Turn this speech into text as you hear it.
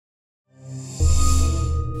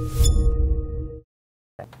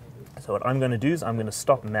So what I'm going to do is I'm going to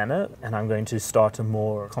stop Manna, and I'm going to start a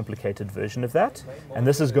more complicated version of that. And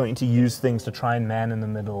this is going to use things to try and man in the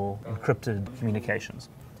middle encrypted communications.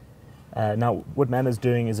 Now, what Manna is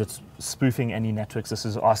doing is it's spoofing any networks this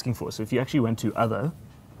is asking for. So if you actually went to other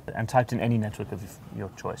and typed in any network of your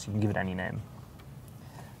choice, you can give it any name.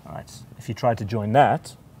 All right. If you try to join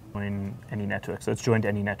that, join any network. So it's joined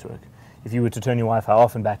any network. If you were to turn your Wi-Fi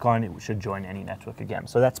off and back on, it should join any network again.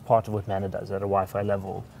 So that's part of what Manna does at a Wi-Fi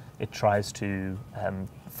level. It tries to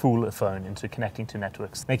fool a phone into connecting to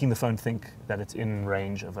networks, making the phone think that it's in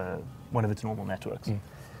range of one of its normal networks.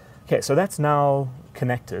 Okay, so that's now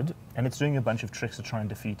connected, and it's doing a bunch of tricks to try and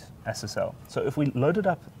defeat SSL. So if we loaded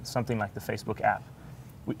up something like the Facebook app,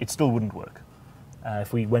 it still wouldn't work.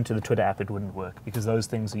 If we went to the Twitter app, it wouldn't work, because those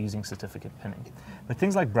things are using certificate pinning. But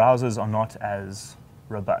things like browsers are not as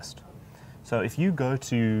robust. So if you go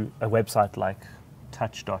to a website like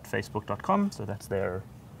touch.facebook.com, so that's their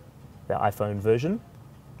iPhone version,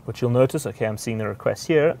 what you'll notice, okay, I'm seeing the request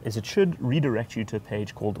here, is it should redirect you to a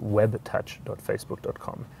page called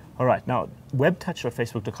webtouch.facebook.com. All right, now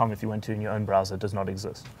webtouch.facebook.com, if you went to in your own browser, does not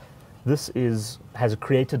exist. This has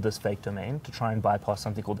created this fake domain to try and bypass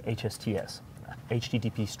something called HSTS,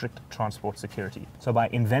 HTTP Strict Transport Security. So by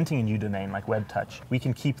inventing a new domain like WebTouch, we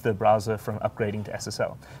can keep the browser from upgrading to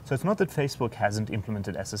SSL. So it's not that Facebook hasn't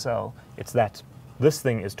implemented SSL, it's that this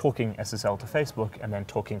thing is talking SSL to Facebook and then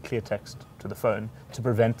talking clear text to the phone to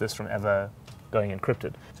prevent this from ever going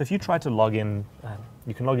encrypted. So if you try to log in,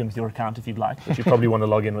 you can log in with your account if you'd like, but you probably want to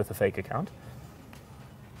log in with a fake account.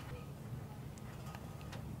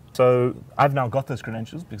 So I've now got those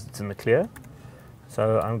credentials because it's in the clear.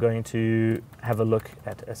 So I'm going to have a look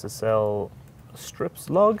at SSL strips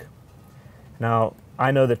log. Now,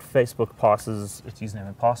 I know that Facebook passes its username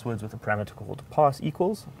and passwords with a parameter called pass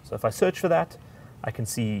equals. So if I search for that, I can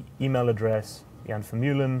see email address, Jan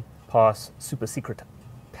Vermeulen, pass, super secret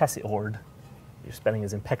password. Your spelling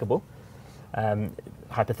is impeccable.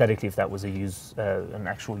 Hypothetically, if that was an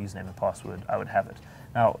actual username and password, I would have it.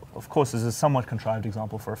 Now, of course, this is a somewhat contrived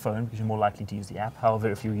example for a phone because you're more likely to use the app.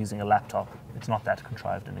 However, if you're using a laptop, it's not that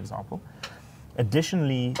contrived an example.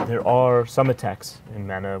 Additionally, there are some attacks in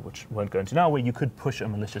Manna, which I won't go into now, where you could push a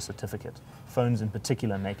malicious certificate. Phones in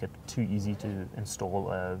particular make it too easy to install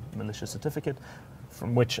a malicious certificate,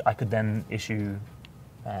 from which I could then issue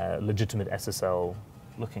legitimate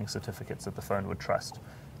SSL-looking certificates that the phone would trust.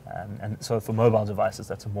 And so for mobile devices,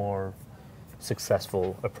 that's a more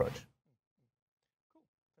successful approach.